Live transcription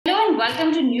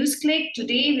welcome to NewsClick.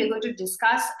 Today we're going to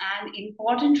discuss an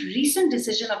important recent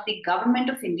decision of the Government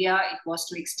of India. It was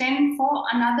to extend for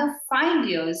another 5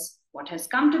 years what has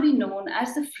come to be known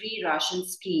as the free ration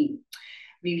scheme.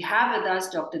 We have with us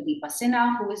Dr. Dipa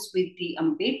Sinha, who is with the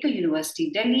Ambedkar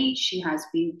University Delhi. She has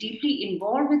been deeply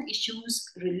involved with issues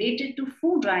related to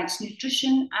food rights,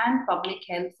 nutrition, and public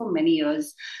health for many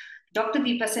years. Dr.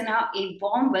 Dipa Sinha, a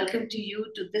warm welcome to you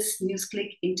to this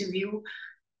NewsClick interview.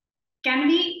 Can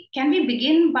we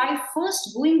begin by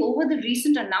first going over the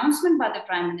recent announcement by the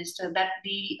Prime Minister that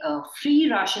the free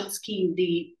ration scheme,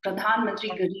 the Pradhan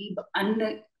Mantri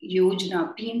Garib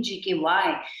Yojana,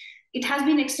 PMGKAY, it has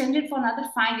been extended for another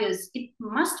 5 years. It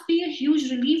must be a huge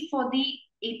relief for the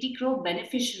 80 crore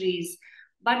beneficiaries.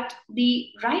 But the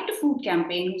Right to Food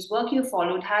campaign, whose work you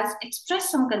followed, has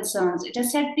expressed some concerns. It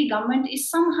has said the government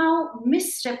is somehow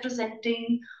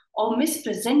misrepresenting or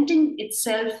mispresenting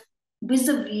itself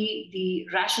vis-a-vis the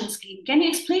ration scheme. Can you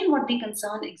explain what the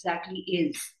concern exactly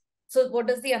is? So what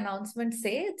does the announcement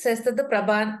say? It says that the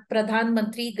Pradhan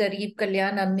Mantri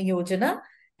Kalyan Yojana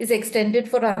is extended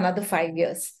for another 5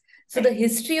 years. So the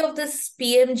history of this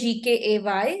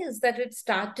PMGKAY is that it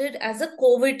started as a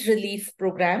COVID relief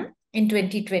program in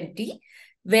 2020,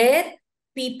 where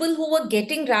people who were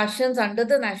getting rations under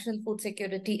the National Food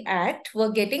Security Act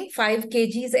were getting 5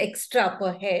 kgs extra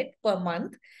per head per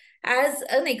month as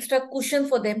an extra cushion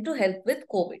for them to help with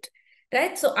COVID,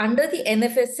 right? So under the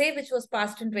NFSA, which was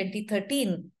passed in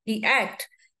 2013, the Act,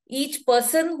 each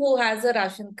person who has a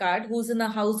ration card, who's in a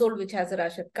household which has a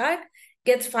ration card,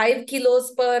 gets 5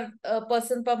 kilos per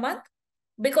person per month.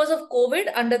 Because of COVID,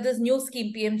 under this new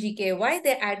scheme, PMGKAY,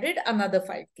 they added another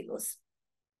 5 kilos.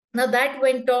 Now that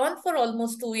went on for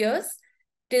almost 2 years,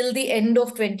 till the end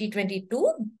of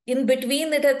 2022. In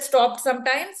between, it had stopped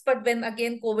sometimes, but when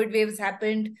again COVID waves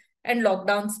happened and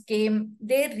lockdowns came,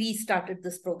 they restarted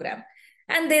this program.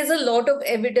 And there's a lot of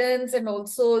evidence, and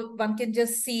also one can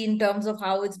just see in terms of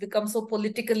how it's become so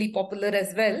politically popular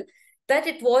as well, that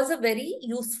it was a very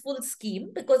useful scheme,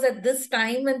 because at this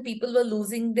time when people were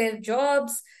losing their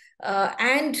jobs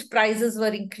and prices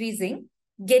were increasing,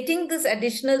 getting this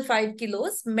additional 5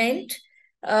 kilos meant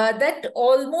that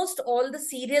almost all the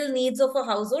cereal needs of a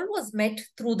household was met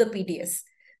through the PDS.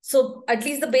 So at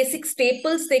least the basic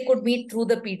staples they could meet through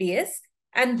the PDS,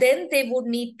 and then they would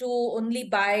need to only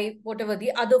buy whatever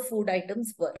the other food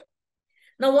items were.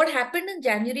 Now, what happened in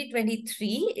January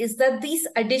 23 is that these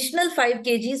additional 5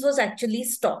 kgs was actually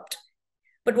stopped.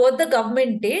 But what the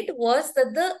government did was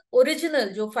that the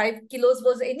original 5 kilos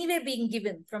was anyway being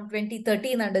given from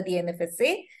 2013 under the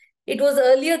NFSA. It was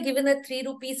earlier given at 3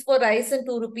 rupees for rice and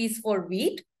 2 rupees for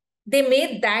wheat. They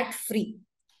made that free.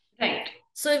 Right.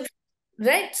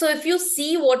 So if you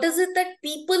see what is it that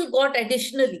people got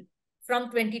additionally from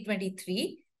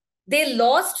 2023, they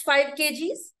lost 5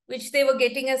 kgs, which they were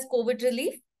getting as COVID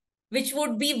relief, which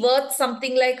would be worth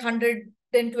something like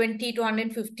 120 to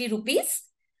 150 rupees.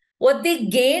 What they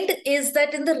gained is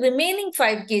that in the remaining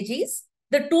 5 kgs,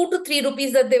 the 2 to 3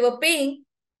 rupees that they were paying,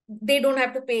 they don't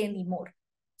have to pay anymore.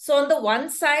 So on the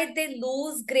one side, they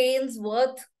lose grains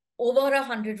worth over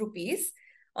 100 rupees.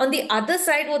 On the other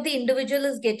side, what the individual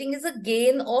is getting is a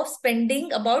gain of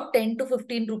spending about 10 to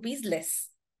 15 rupees less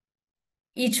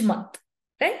each month,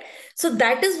 right? So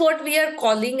that is what we are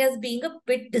calling as being a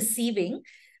bit deceiving,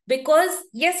 because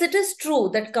yes, it is true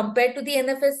that compared to the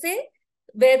NFSA,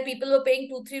 where people were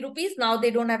paying 2-3 rupees, now they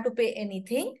don't have to pay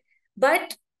anything.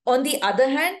 But on the other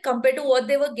hand, compared to what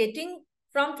they were getting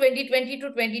from 2020 to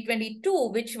 2022,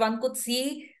 which one could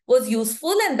see was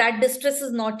useful, and that distress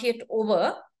is not yet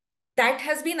over, that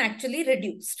has been actually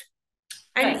reduced.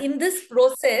 And Right. in this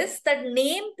process, that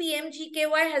name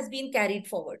PMGKY has been carried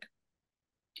forward.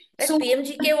 That So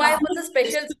PMGKY was a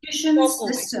special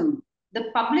system. The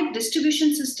public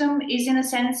distribution system is in a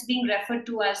sense being referred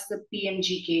to as the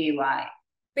PMGKAY.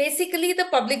 Basically, the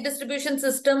public distribution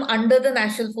system under the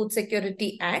National Food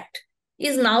Security Act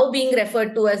is now being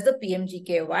referred to as the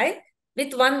PMGKY,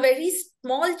 with one very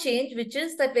small change, which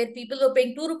is that where people were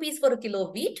paying 2 rupees for a kilo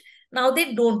of wheat, now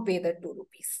they don't pay that 2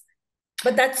 rupees.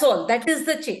 But that's all. That is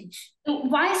the change. So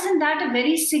why isn't that a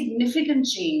very significant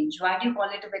change? Why do you call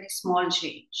it a very small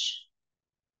change?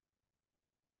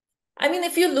 I mean,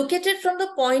 if you look at it from the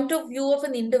point of view of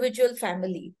an individual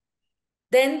family,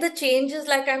 then the change is,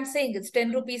 like I'm saying, it's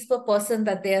 10 rupees per person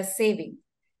that they are saving.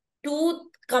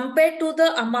 Compared to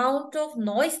the amount of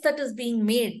noise that is being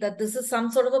made, that this is some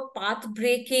sort of a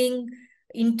path-breaking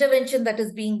intervention that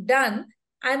is being done,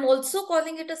 I'm also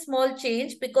calling it a small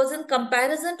change, because in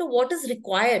comparison to what is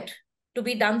required to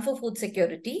be done for food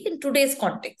security in today's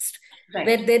context, Right.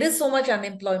 where there is so much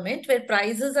unemployment, where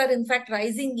prices are in fact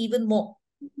rising even more,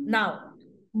 now,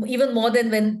 even more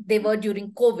than when they were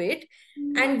during COVID,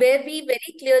 and where we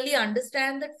very clearly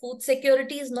understand that food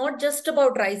security is not just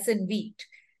about rice and wheat.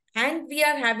 And we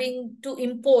are having to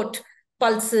import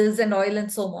pulses and oil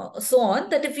and so on,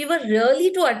 that if we were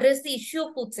really to address the issue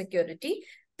of food security,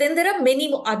 then there are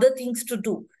many other things to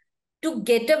do. To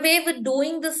get away with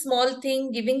doing the small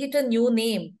thing, giving it a new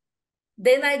name,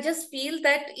 then I just feel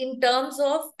that in terms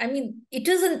of, I mean, it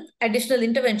is an additional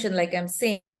intervention, like I'm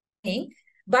saying,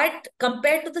 but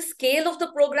compared to the scale of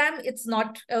the program, it's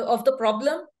not, of the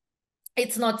problem,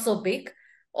 it's not so big.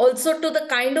 Also, to the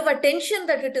kind of attention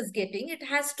that it is getting, it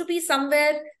has to be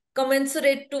somewhere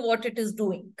commensurate to what it is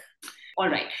doing. All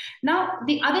right. Now,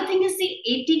 the other thing is the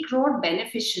 80 crore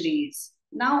beneficiaries.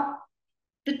 Now,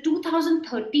 the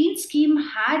 2013 scheme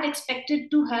had expected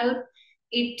to help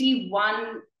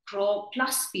 81 crore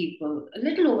plus people, a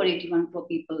little over 81 crore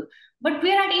people, but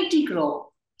we're at 80 crore.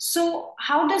 So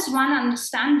how does one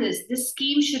understand this? This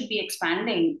scheme should be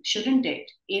expanding, shouldn't it?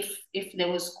 If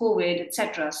there was COVID,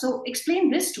 etc. So explain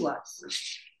this to us.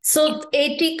 So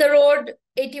 80 crore,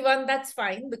 81, that's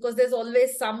fine, because there's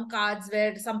always some cards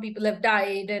where some people have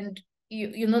died and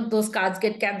you know those cards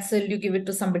get cancelled, you give it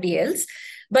to somebody else.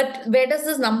 But where does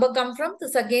this number come from?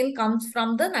 This again comes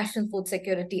from the National Food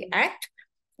Security Act,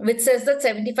 which says that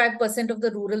 75% of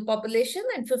the rural population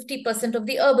and 50% of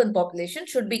the urban population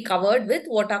should be covered with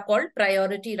what are called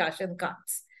priority ration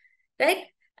cards, right?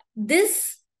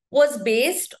 This was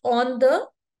based on the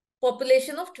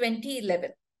population of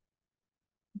 2011.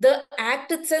 The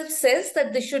act itself says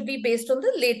that this should be based on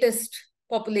the latest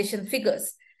population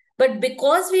figures. But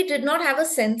because we did not have a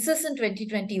census in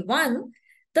 2021,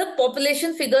 the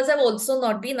population figures have also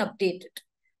not been updated.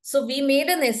 So we made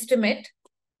an estimate,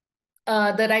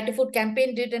 the Right to Food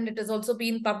campaign did, and it has also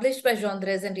been published by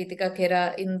Gendres and Ritika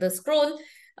Khera in the scroll,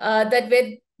 that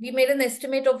where we made an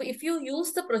estimate of if you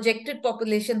use the projected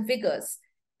population figures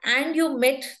and you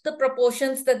met the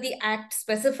proportions that the Act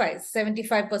specifies,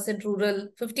 75% rural,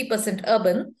 50%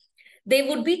 urban, they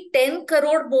would be 10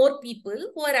 crore more people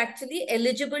who are actually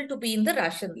eligible to be in the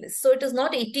ration list. So it is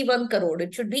not 81 crore,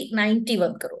 it should be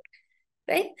 91 crore,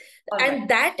 right? And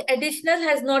that additional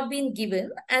has not been given.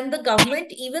 And the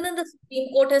government, even in the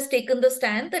Supreme Court, has taken the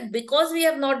stand that because we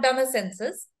have not done a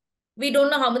census, we don't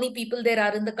know how many people there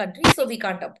are in the country, so we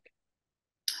can't update.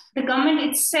 The government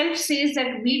itself says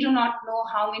that we do not know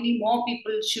how many more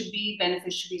people should be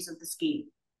beneficiaries of the scheme.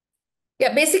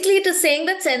 Yeah, basically it is saying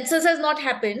that census has not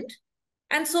happened.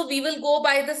 And so we will go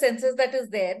by the census that is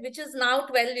there, which is now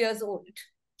 12 years old.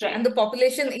 Right. And the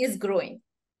population is growing.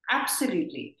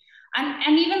 Absolutely.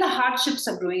 And even the hardships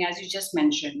are growing, as you just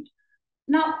mentioned.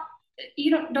 Now,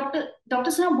 you know, Dr.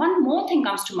 Sinha, one more thing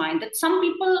comes to mind, that some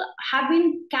people have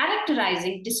been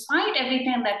characterizing, despite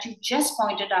everything that you just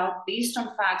pointed out, based on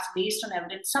facts, based on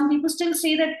evidence, some people still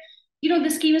say that, you know, the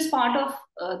scheme is part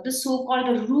of the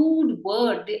so-called rude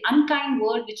word, the unkind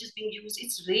word which is being used.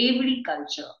 It's ravery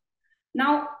culture.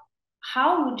 Now,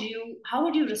 how would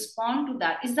you respond to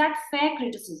that? Is that fair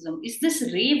criticism? Is this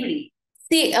ravery?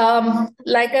 See,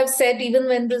 like I've said, even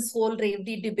when this whole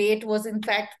ravery debate was in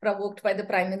fact provoked by the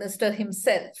Prime Minister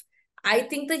himself, I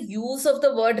think the use of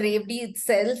the word ravery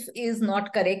itself is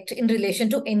not correct in relation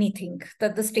to anything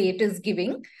that the state is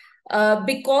giving,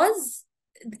 because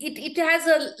it has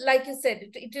a, like you said,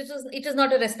 it is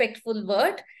not a respectful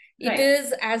word. It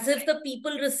is as if the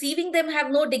people receiving them have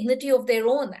no dignity of their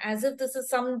own, as if this is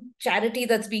some charity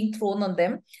that's being thrown on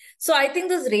them. So I think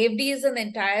this ravery is an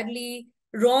entirely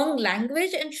wrong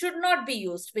language and should not be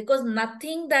used, because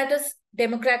nothing that a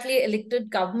democratically elected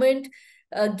government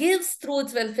gives through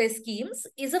its welfare schemes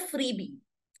is a freebie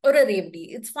or a ravery.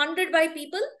 It's funded by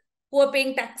people who are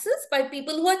paying taxes, by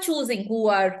people who are choosing who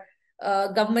our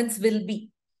governments will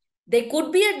be. There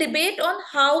could be a debate on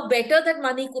how better that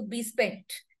money could be spent.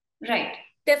 Right.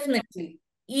 Definitely.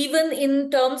 Even in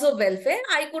terms of welfare,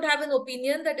 I could have an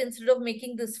opinion that instead of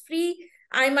making this free,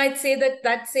 I might say that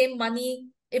that same money,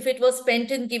 if it was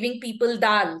spent in giving people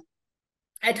dal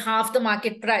at half the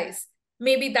market price,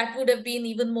 maybe that would have been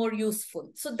even more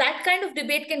useful. So that kind of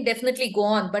debate can definitely go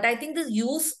on. But I think the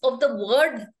use of the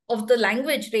word, of the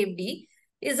language, Revdi,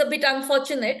 is a bit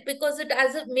unfortunate, because it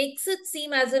makes it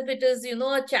seem as if it is, you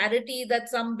know, a charity that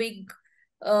some big,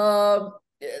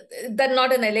 that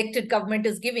not an elected government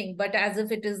is giving, but as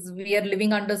if it is, we are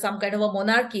living under some kind of a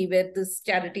monarchy where this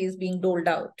charity is being doled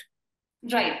out.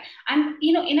 Right. And,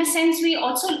 you know, in a sense, we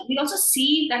also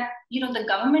see that, you know, the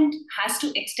government has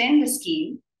to extend the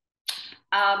scheme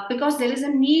because there is a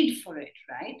need for it,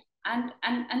 right?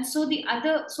 And so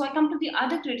I come to the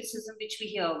other criticism which we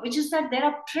hear, which is that there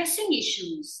are pressing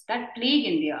issues that plague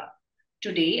India.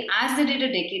 today as they did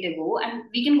a decade ago. And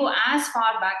we can go as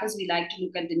far back as we like to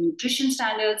look at the nutrition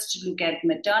standards, to look at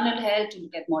maternal health, to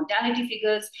look at mortality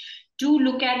figures, to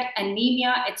look at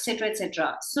anemia, etc.,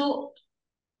 etc. So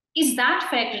is that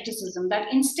fair criticism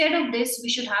that instead of this, we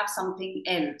should have something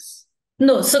else?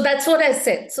 No, so that's what I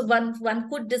said. So one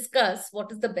could discuss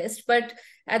what is the best, but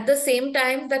at the same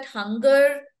time, that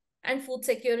hunger and food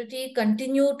security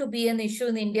continue to be an issue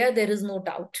in India, there is no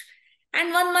doubt.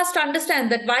 And one must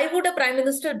understand that why would a prime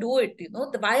minister do it?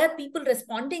 Why are people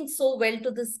responding so well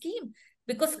to this scheme?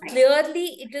 Because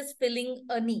clearly it is filling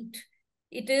a need.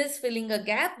 It is filling a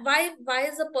gap. Why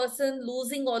is a person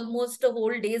losing almost a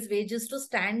whole day's wages to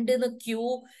stand in a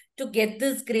queue to get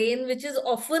this grain, which is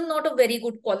often not of very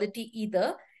good quality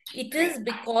either? It is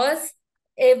because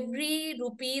every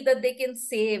rupee that they can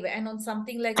save and on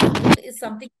something like food is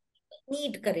something they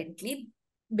need currently.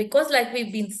 Because like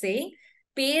we've been saying,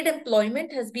 paid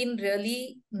employment has been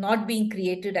really not being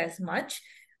created as much.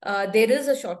 There is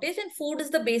a shortage and food is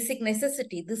the basic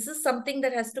necessity. This is something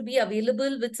that has to be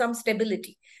available with some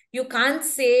stability. You can't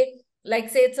say, like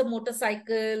say it's a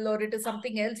motorcycle or it is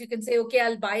something else. You can say, okay,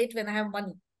 I'll buy it when I have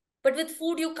money. But with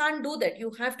food, you can't do that.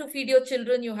 You have to feed your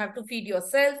children. You have to feed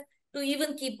yourself to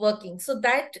even keep working. So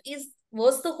that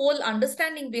was the whole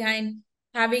understanding behind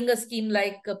having a scheme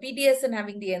like PDS and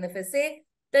having the NFSA,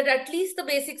 that at least the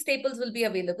basic staples will be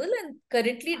available. And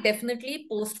currently, definitely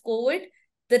post-COVID,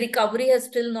 the recovery has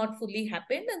still not fully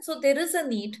happened. And so there is a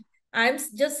need. I'm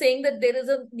just saying that there is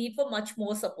a need for much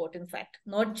more support, in fact,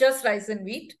 not just rice and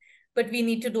wheat, but we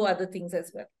need to do other things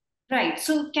as well. Right.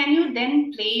 So can you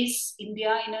then place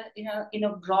India in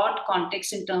a broad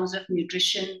context in terms of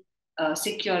nutrition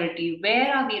security?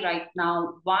 Where are we right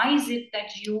now? Why is it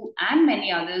that you and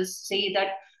many others say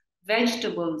that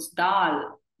vegetables,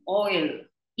 dal, oil,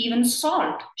 even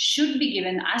salt should be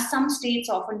given, as some states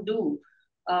often do?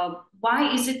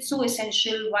 Why is it so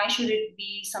essential? Why should it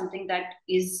be something that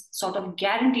is sort of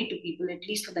guaranteed to people, at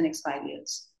least for the next 5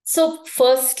 years? So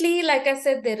firstly, like I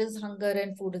said, there is hunger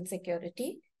and food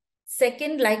insecurity.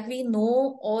 Second, like we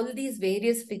know all these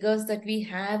various figures that we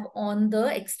have on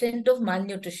the extent of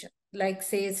malnutrition, like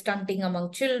say stunting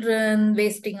among children,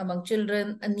 wasting among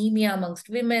children, anemia amongst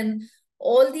women,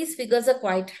 all these figures are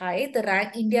quite high.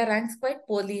 India ranks quite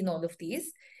poorly in all of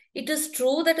these. It is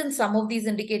true that in some of these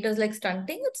indicators like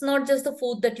stunting, it's not just the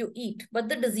food that you eat, but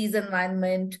the disease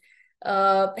environment,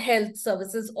 health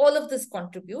services, all of this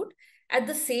contribute. At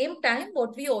the same time,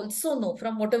 what we also know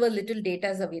from whatever little data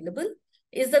is available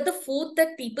is that the food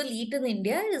that people eat in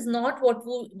India is not what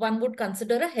one would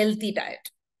consider a healthy diet.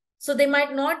 So they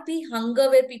might not be hunger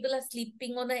where people are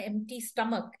sleeping on an empty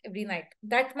stomach every night.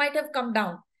 That might have come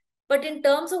down. But in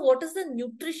terms of what is the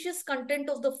nutritious content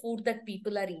of the food that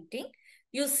people are eating,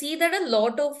 you see that a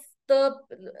lot of the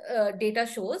data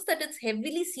shows that it's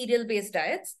heavily cereal-based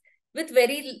diets with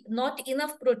not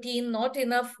enough protein, not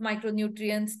enough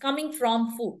micronutrients coming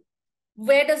from food.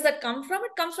 Where does that come from?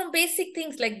 It comes from basic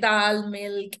things like dal,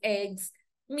 milk, eggs,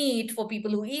 meat for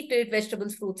people who eat it,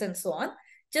 vegetables, fruits, and so on.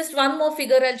 Just one more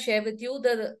figure I'll share with you,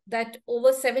 that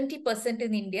over 70%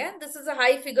 in India, and this is a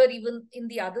high figure even in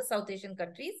the other South Asian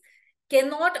countries,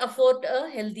 cannot afford a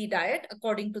healthy diet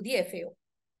according to the FAO.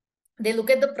 They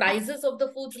look at the prices of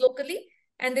the foods locally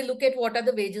and they look at what are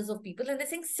the wages of people, and they're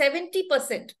saying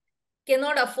 70%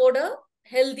 cannot afford a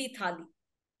healthy thali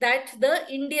that the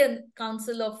Indian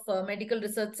Council of Medical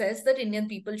Research says that Indian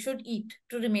people should eat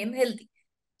to remain healthy.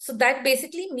 So that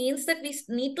basically means that we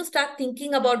need to start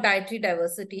thinking about dietary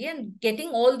diversity and getting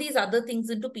all these other things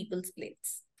into people's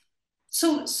plates.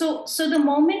 So the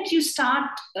moment you start,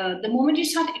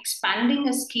 expanding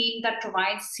a scheme that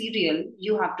provides cereal,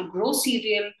 you have to grow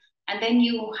cereal, and then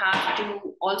you have to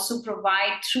also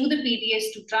provide through the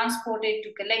PDS to transport it,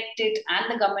 to collect it,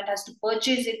 and the government has to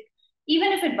purchase it,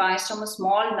 even if it buys from a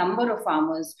small number of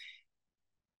farmers.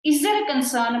 Is there a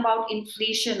concern about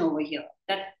inflation over here?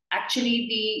 That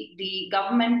actually the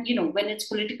government, when it's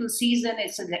political season,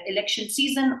 it's an election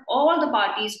season, all the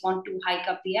parties want to hike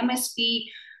up the MSP.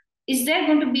 Is there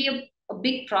going to be a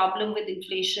big problem with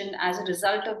inflation as a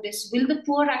result of this? Will the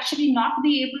poor actually not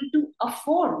be able to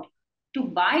afford to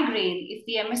buy grain if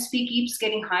the MSP keeps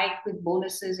getting hiked with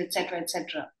bonuses, etc.,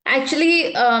 etc.? Actually,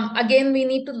 again, we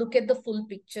need to look at the full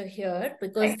picture here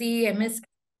because the MSP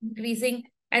increasing,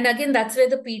 and again, that's where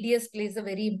the PDS plays a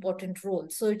very important role.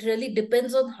 So it really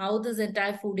depends on how this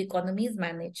entire food economy is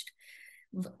managed.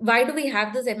 Why do we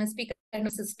have this MSP kind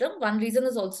of system? One reason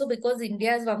is also because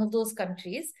India is one of those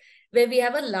countries where we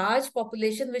have a large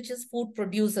population which is food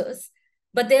producers,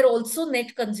 but they're also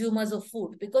net consumers of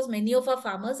food because many of our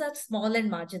farmers are small and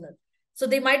marginal. So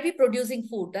they might be producing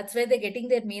food. That's where they're getting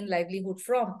their main livelihood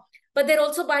from. But they're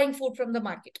also buying food from the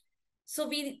market. So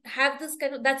we have this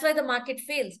kind of, that's why the market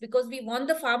fails, because we want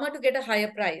the farmer to get a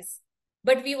higher price.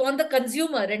 But we want the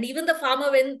consumer, and even the farmer,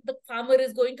 when the farmer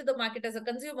is going to the market as a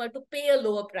consumer, to pay a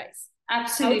lower price.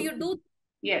 Absolutely. How do you do?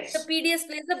 Yes. The PDS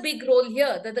plays a big role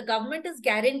here, that the government is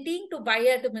guaranteeing to buy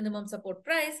at a minimum support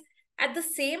price. At the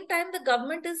same time, the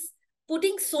government is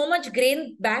putting so much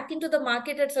grain back into the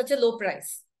market at such a low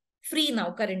price, free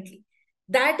now currently.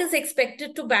 That is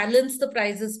expected to balance the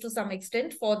prices to some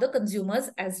extent for the consumers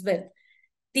as well.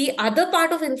 The other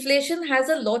part of inflation has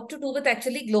a lot to do with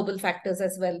actually global factors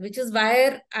as well, which is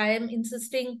why I am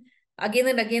insisting again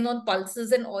and again on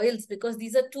pulses and oils, because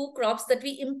these are two crops that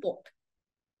we import.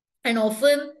 And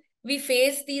often we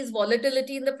face these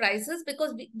volatility in the prices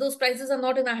because those prices are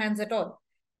not in our hands at all.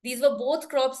 These were both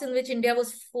crops in which India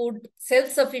was food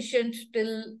self-sufficient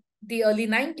till the early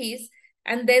 90s.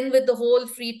 And then with the whole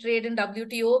free trade and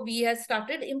WTO, we have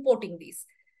started importing these.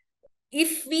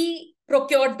 If we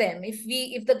procured them,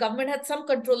 if the government had some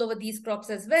control over these crops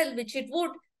as well, which it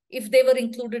would if they were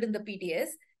included in the PDS,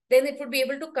 then it would be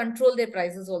able to control their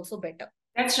prices also better.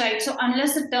 That's right. So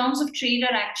unless the terms of trade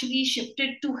are actually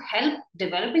shifted to help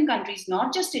developing countries,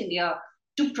 not just India,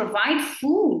 to provide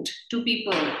food to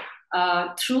people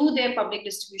through their public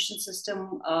distribution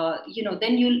system,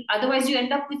 then otherwise you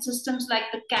end up with systems like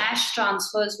the cash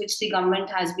transfers, which the government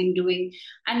has been doing.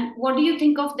 And what do you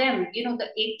think of them? The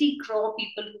 80 crore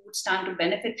people who would stand to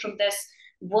benefit from this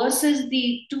versus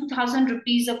the 2,000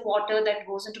 rupees a quarter that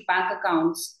goes into bank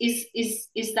accounts.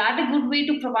 Is that a good way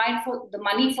to provide for the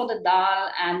money for the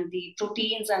dal and the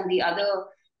proteins and the other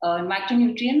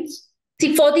micronutrients?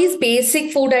 See, for these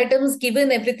basic food items,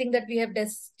 given everything that we have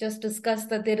just discussed,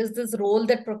 that there is this role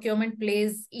that procurement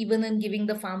plays even in giving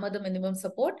the farmer the minimum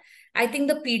support, I think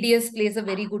the PDS plays a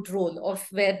very good role of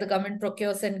where the government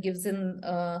procures and gives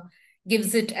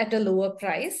it at a lower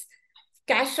price.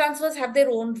 Cash transfers have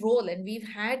their own role, and we've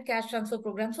had cash transfer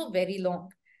programs for very long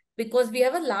because we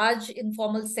have a large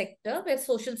informal sector where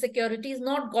social security is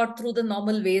not got through the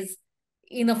normal ways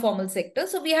in a formal sector.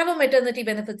 So we have a maternity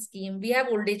benefit scheme, we have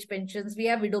old age pensions, we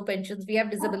have widow pensions, we have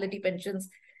disability pensions.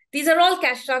 These are all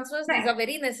cash transfers. These are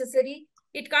very necessary.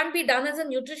 It can't be done as a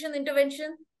nutrition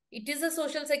intervention. It is a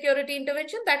social security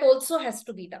intervention that also has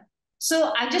to be done.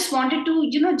 So I just wanted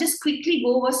to, just quickly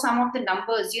go over some of the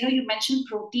numbers. You mentioned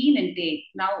protein intake.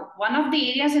 Now, one of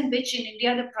the areas in which in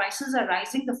India the prices are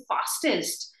rising the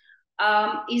fastest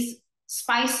is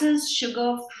spices,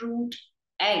 sugar, fruit,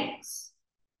 eggs.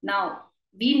 Now,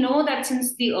 we know that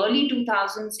since the early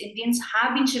 2000s, Indians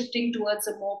have been shifting towards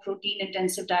a more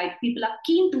protein-intensive diet. People are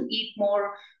keen to eat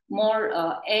more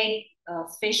egg,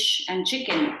 fish, and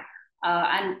chicken.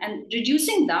 And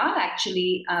reducing that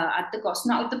actually at the cost.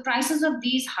 Now, if the prices of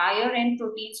these higher end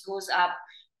proteins goes up,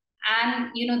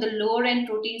 and the lower end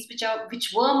proteins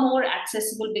which were more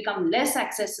accessible become less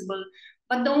accessible,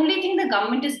 but the only thing the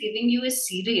government is giving you is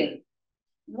cereal,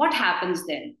 what happens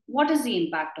then? What is the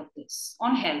impact of this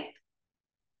on health?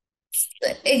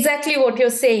 Exactly what you're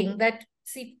saying. That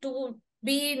see, to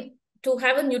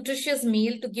have a nutritious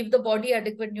meal, to give the body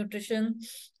adequate nutrition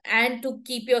and to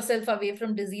keep yourself away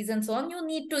from disease and so on, you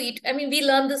need to eat. I mean, we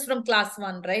learned this from class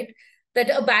 1, right? That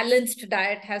a balanced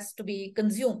diet has to be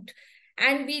consumed.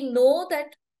 And we know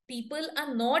that people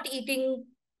are not eating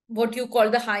what you call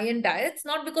the high-end diets,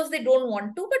 not because they don't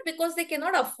want to, but because they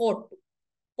cannot afford to.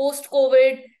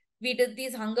 Post-COVID, we did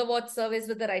these hunger watch surveys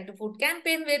with the Right to Food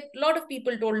campaign, where a lot of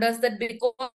people told us that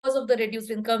because of the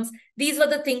reduced incomes, these were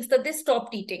the things that they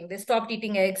stopped eating. They stopped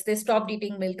eating eggs, they stopped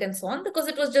eating milk and so on, because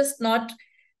it was just not,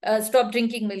 stopped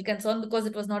drinking milk and so on, because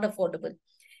it was not affordable.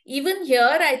 Even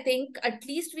here, I think at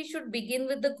least we should begin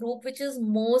with the group which is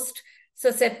most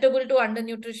susceptible to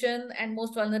undernutrition and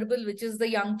most vulnerable, which is the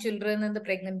young children and the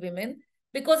pregnant women.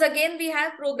 Because again, we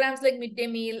have programs like midday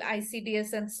meal,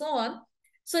 ICDS and so on.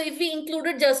 So if we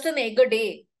included just an egg a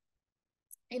day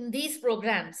in these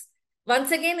programs,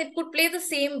 once again, it could play the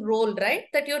same role, right?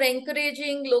 That you're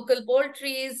encouraging local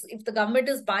poultries. If the government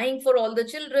is buying for all the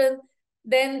children,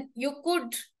 then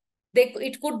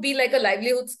it could be like a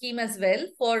livelihood scheme as well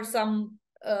for some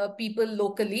people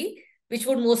locally, which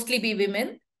would mostly be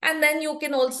women. And then you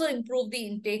can also improve the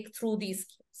intake through these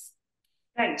schemes.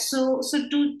 Right. So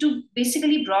to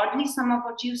basically broadly sum up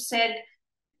what you said,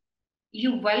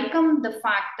 you welcome the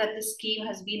fact that the scheme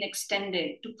has been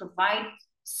extended to provide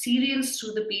cereals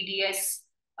through the PDS,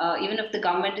 even if the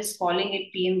government is calling it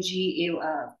PMGKAY,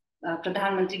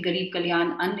 Pradhan Mantri Garib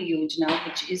Kalyan Yojana,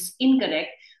 which is incorrect.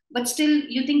 But still,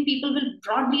 you think people will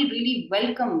broadly really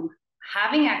welcome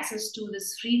having access to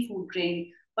this free food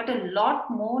grain but a lot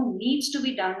more needs to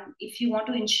be done if you want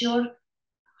to ensure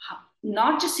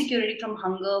not just security from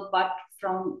hunger, but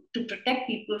to protect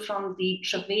people from the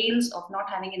travails of not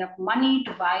having enough money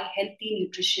to buy healthy,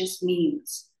 nutritious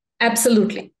meals.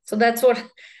 Absolutely. So that's what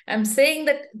I'm saying,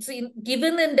 that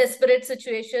given in desperate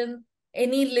situation,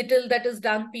 any little that is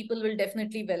done, people will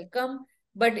definitely welcome.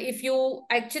 But if you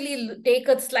actually take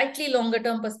a slightly longer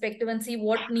term perspective and see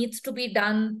what needs to be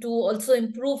done to also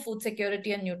improve food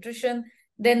security and nutrition,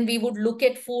 then we would look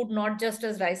at food not just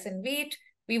as rice and wheat.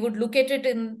 We would look at it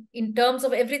in terms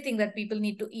of everything that people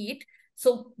need to eat.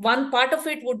 So one part of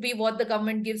it would be what the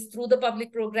government gives through the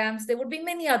public programs. There would be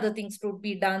many other things to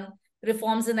be done.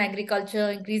 Reforms in agriculture,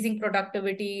 increasing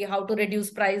productivity, how to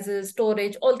reduce prices,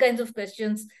 storage, all kinds of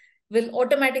questions will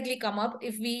automatically come up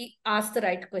if we ask the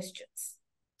right questions.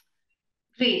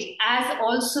 Great. As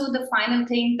also the final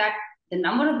thing, that the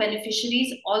number of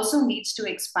beneficiaries also needs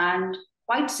to expand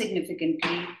quite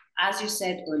significantly, as you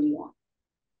said early on.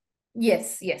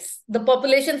 Yes, yes. The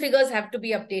population figures have to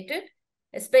be updated,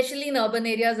 especially in urban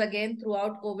areas. Again,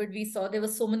 throughout COVID, we saw there were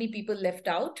so many people left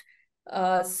out.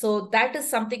 So that is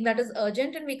something that is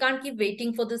urgent, and we can't keep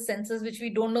waiting for the census, which we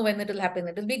don't know when it will happen.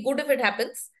 It will be good if it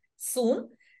happens soon,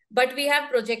 but we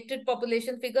have projected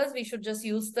population figures. We should just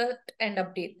use that and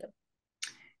update them.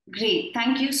 Great.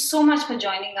 Thank you so much for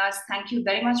joining us. Thank you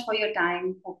very much for your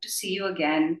time. Hope to see you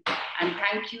again. And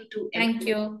thank you to everybody. Thank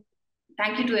you.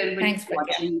 Thank you to everybody Thanks, for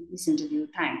watching this interview.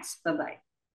 Thanks. Bye-bye.